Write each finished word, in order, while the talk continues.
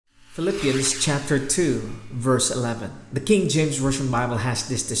Philippians chapter 2, verse 11. The King James Version Bible has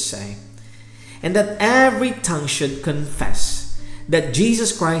this to say, "And that every tongue should confess that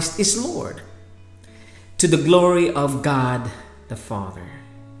Jesus Christ is Lord, to the glory of God the Father."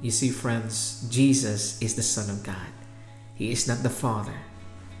 You see, friends, Jesus is the Son of God. He is not the Father.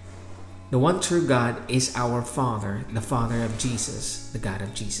 The one true God is our Father, the Father of Jesus, the God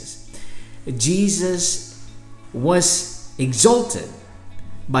of Jesus. Jesus was exalted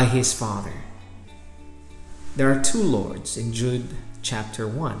by his Father. There are two Lords in Jude chapter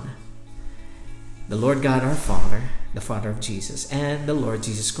 1. The Lord God our Father, the Father of Jesus, and the Lord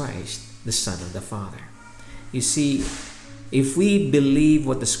Jesus Christ, the Son of the Father. You see, if we believe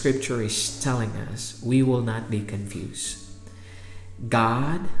what the Scripture is telling us, we will not be confused.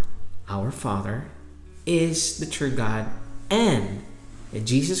 God, our Father, is the true God, and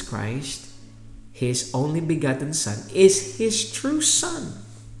Jesus Christ, His only begotten Son, is His true Son.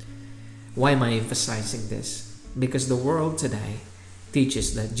 Why am I emphasizing this? Because the world today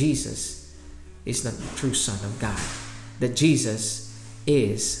teaches that Jesus is not the true Son of God, that Jesus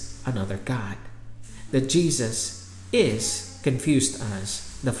is another God, that Jesus is confused as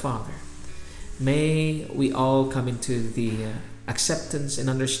the Father. May we all come into the acceptance and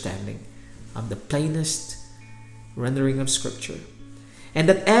understanding of the plainest rendering of Scripture, and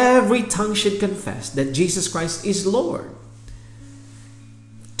that every tongue should confess that Jesus Christ is Lord,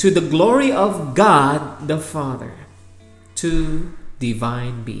 to the glory of God the Father, two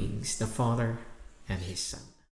divine beings, the Father and His Son.